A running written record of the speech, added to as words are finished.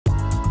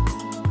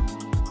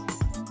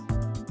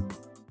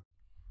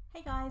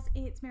Hey guys,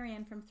 it's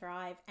Marianne from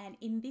Thrive, and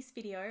in this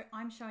video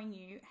I'm showing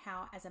you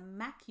how, as a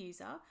Mac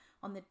user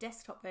on the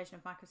desktop version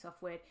of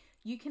Microsoft Word,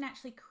 you can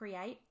actually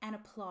create and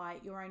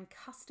apply your own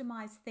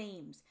customized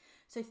themes.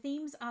 So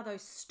themes are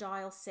those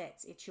style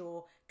sets. It's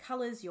your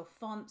colors, your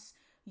fonts,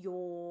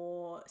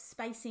 your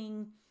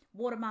spacing,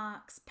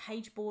 watermarks,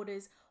 page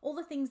borders, all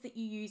the things that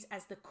you use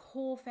as the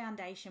core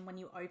foundation when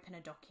you open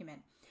a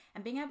document.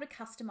 And being able to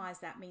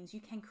customize that means you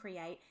can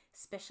create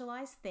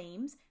specialized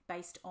themes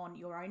based on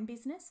your own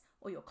business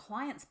or your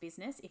client's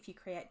business if you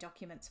create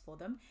documents for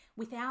them,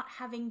 without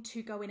having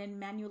to go in and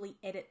manually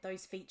edit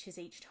those features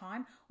each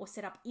time or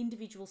set up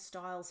individual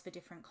styles for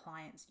different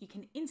clients. You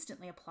can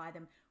instantly apply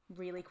them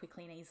really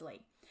quickly and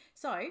easily.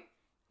 So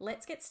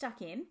let's get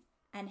stuck in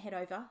and head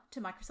over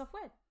to Microsoft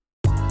Word.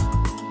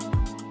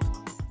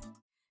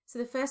 So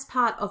the first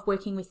part of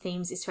working with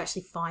themes is to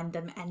actually find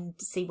them and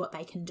see what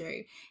they can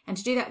do. And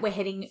to do that, we're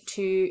heading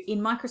to, in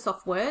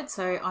Microsoft Word,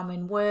 so I'm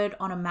in Word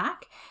on a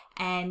Mac,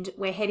 and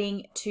we're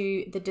heading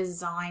to the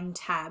Design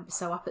tab.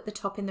 So up at the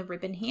top in the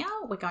ribbon here,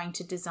 we're going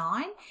to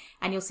Design,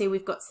 and you'll see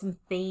we've got some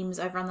themes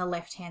over on the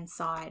left-hand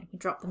side. We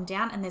drop them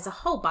down, and there's a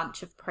whole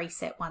bunch of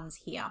preset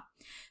ones here.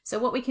 So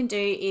what we can do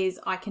is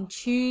I can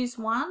choose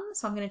one.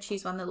 So I'm going to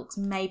choose one that looks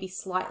maybe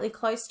slightly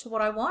close to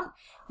what I want.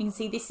 You can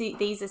see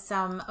these are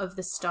some of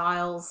the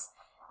style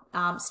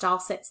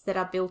sets that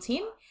are built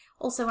in.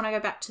 Also, when I go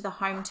back to the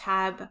Home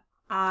tab,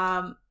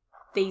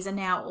 these are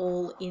now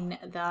all in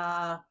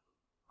the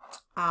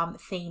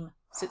theme.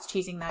 So it's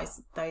choosing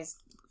those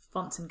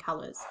fonts and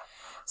colors.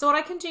 So what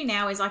I can do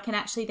now is I can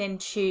actually then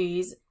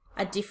choose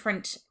a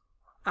different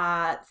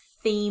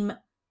theme.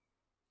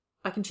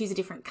 I can choose a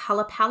different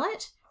color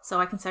palette. So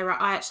I can say, right,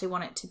 I actually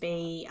want it to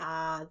be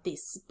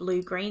this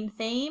blue-green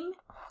theme.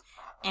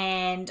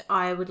 And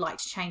I would like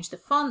to change the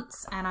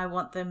fonts, and I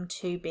want them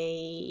to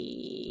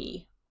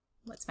be,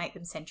 let's make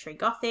them Century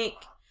Gothic.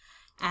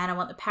 And I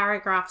want the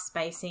paragraph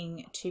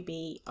spacing to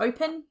be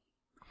open. And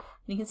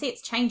you can see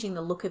it's changing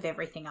the look of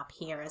everything up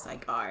here as I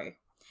go.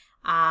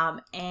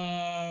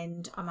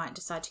 And I might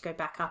decide to go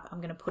back up.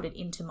 I'm going to put it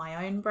into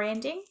my own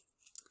branding.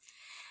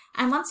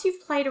 And once you've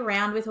played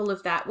around with all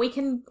of that, we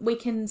can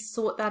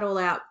sort that all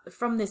out.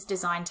 From this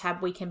Design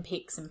tab, we can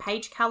pick some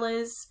page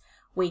colors.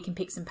 We can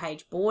pick some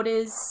page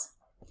borders.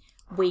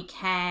 We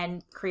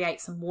can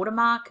create some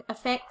watermark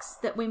effects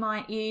that we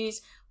might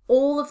use.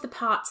 All of the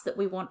parts that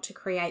we want to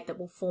create that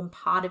will form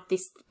part of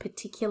this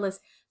particular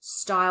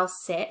style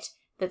set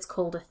that's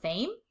called a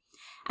theme.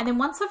 And then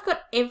once I've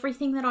got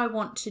everything that I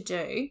want to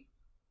do,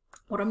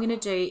 what I'm going to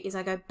do is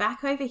I go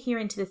back over here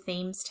into the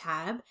Themes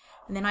tab,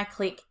 and then I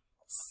click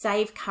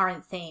Save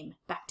Current Theme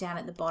back down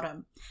at the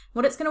bottom.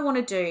 What it's going to want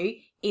to do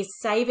is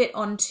save it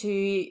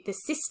onto the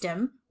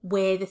system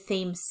where the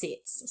theme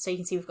sits. So you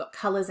can see we've got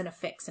colors and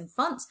effects and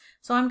fonts.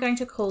 So I'm going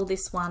to call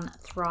this one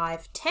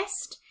Thrive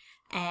Test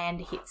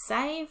and hit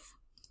save.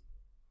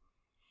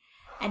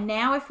 And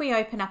now if we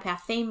open up our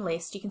theme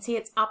list, you can see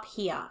it's up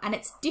here, and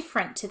it's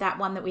different to that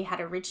one that we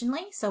had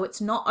originally. So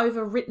it's not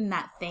overwritten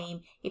that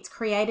theme, it's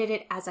created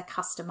it as a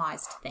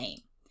customized theme.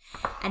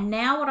 And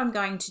now what I'm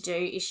going to do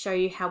is show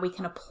you how we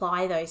can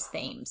apply those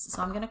themes.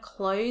 So I'm going to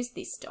close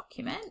this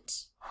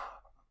document.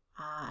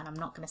 And I'm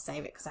not going to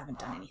save it because I haven't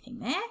done anything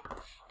there.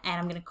 And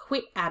I'm going to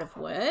quit out of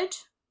Word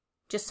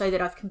just so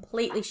that I've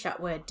completely shut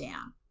Word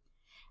down.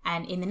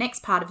 And in the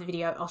next part of the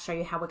video, I'll show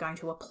you how we're going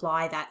to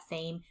apply that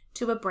theme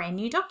to a brand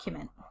new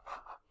document.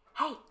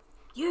 Hey,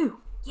 you,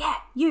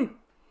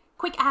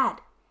 quick ad.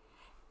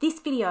 This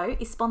video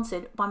is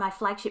sponsored by my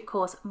flagship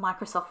course,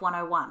 Microsoft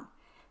 101.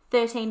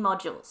 13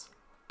 modules,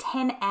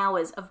 10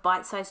 hours of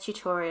bite-sized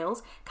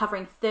tutorials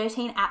covering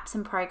 13 apps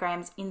and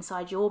programs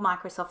inside your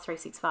Microsoft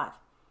 365.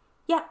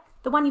 Yep,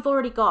 the one you've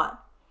already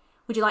got.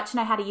 Would you like to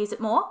know how to use it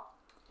more?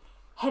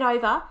 Head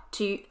over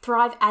to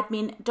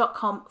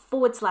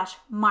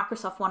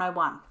thriveadmin.com/Microsoft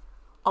 101.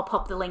 I'll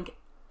pop the link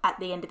at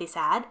the end of this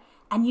ad,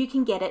 and you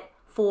can get it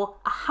for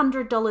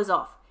 $100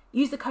 off.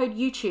 Use the code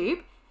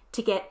YouTube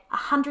to get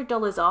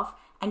 $100 off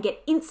and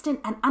get instant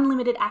and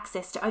unlimited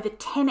access to over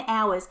 10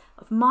 hours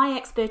of my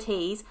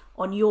expertise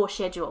on your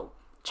schedule.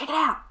 Check it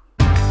out.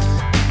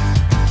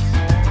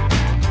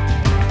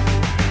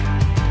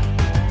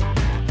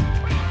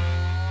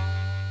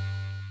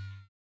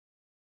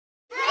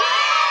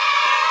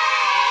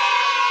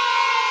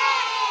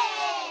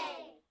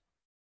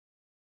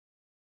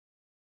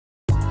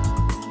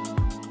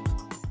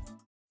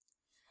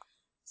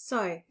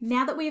 So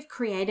now that we have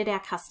created our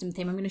custom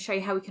theme, I'm going to show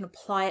you how we can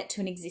apply it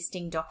to an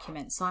existing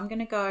document. So I'm going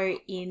to go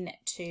I'm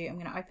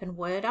going to open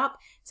Word up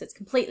so it's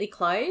completely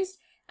closed,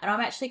 and I'm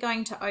actually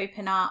going to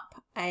open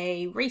up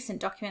a recent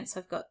document.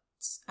 So I've got,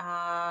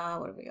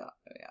 what have we got?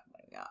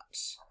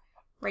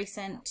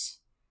 Recent,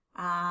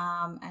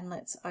 and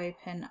let's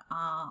open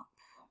up,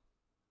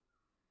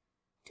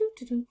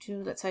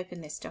 let's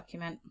open this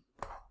document.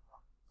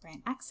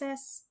 Grant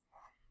access,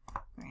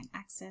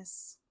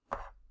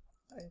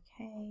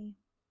 okay.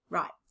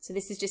 Right, so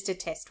this is just a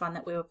test one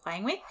that we were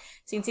playing with.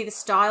 So you can see the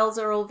styles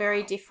are all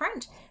very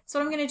different. So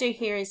what I'm going to do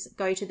here is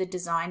go to the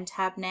Design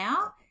tab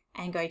now,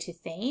 and go to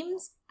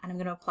themes, and I'm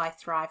going to apply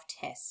Thrive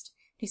Test.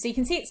 So you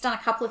can see it's done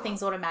a couple of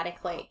things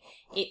automatically.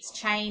 It's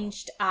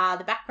changed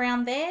the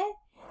background there,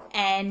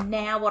 and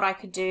now what I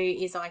could do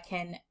is I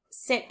can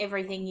set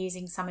everything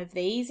using some of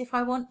these if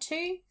I want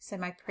to. So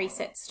my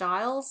preset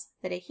styles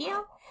that are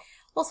here.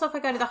 Also, if I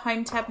go to the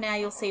Home tab now,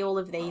 you'll see all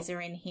of these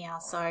are in here.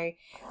 So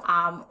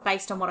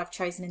based on what I've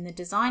chosen in the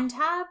Design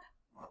tab,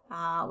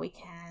 we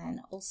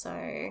can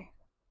also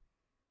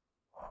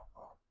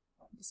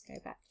just go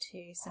back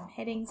to some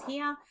headings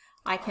here.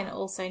 I can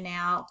also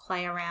now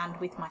play around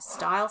with my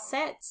style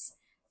sets.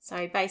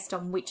 So based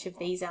on which of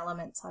these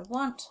elements I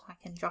want, I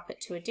can drop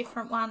it to a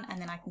different one, and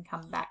then I can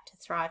come back to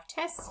Thrive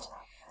Test,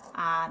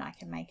 and I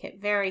can make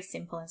it very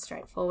simple and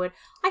straightforward.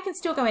 I can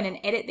still go in and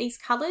edit these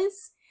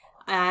colors.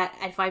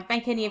 If I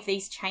make any of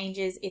these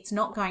changes, it's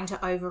not going to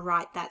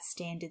overwrite that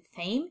standard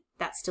theme.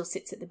 That still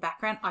sits at the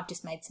background. I've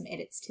just made some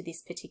edits to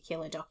this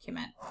particular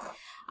document.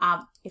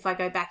 If I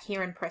go back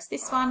here and press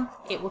this one,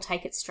 it will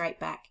take it straight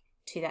back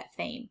to that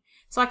theme.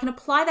 So I can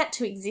apply that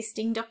to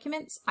existing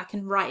documents. I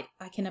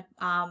can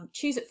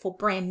choose it for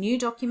brand new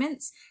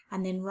documents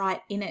and then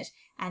write in it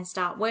and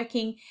start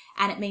working.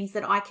 And it means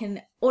that I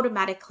can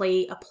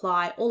automatically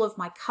apply all of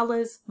my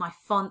colors, my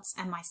fonts,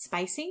 and my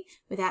spacing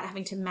without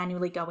having to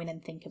manually go in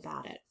and think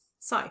about it.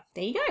 So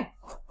there you go.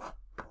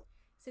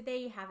 So there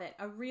you have it,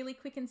 a really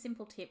quick and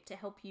simple tip to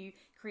help you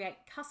create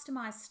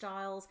customized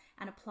styles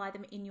and apply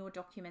them in your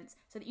documents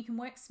so that you can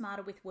work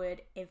smarter with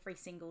Word every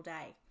single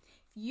day.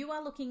 If you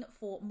are looking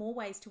for more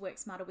ways to work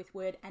smarter with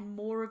Word and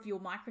more of your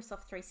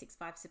Microsoft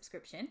 365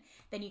 subscription,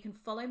 then you can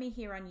follow me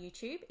here on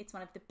YouTube. It's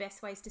one of the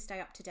best ways to stay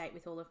up to date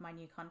with all of my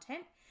new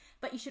content.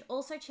 But you should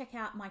also check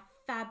out my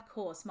fab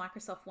course,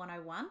 Microsoft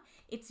 101.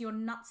 It's your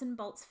nuts and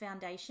bolts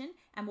foundation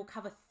and will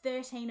cover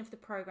 13 of the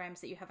programs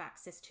that you have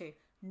access to,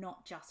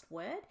 not just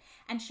Word,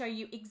 and show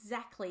you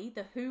exactly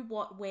the who,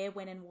 what, where,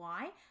 when, and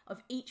why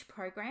of each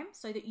program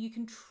so that you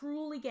can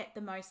truly get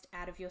the most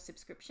out of your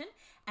subscription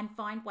and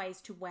find ways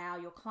to wow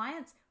your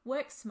clients,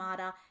 work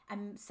smarter,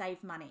 and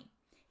save money.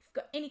 If you've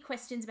got any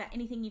questions about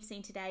anything you've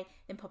seen today,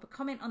 then pop a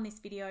comment on this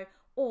video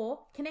or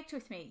connect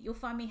with me. You'll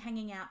find me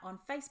hanging out on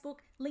Facebook,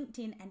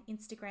 LinkedIn, and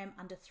Instagram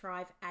under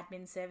Thrive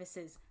Admin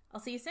Services. I'll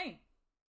see you soon.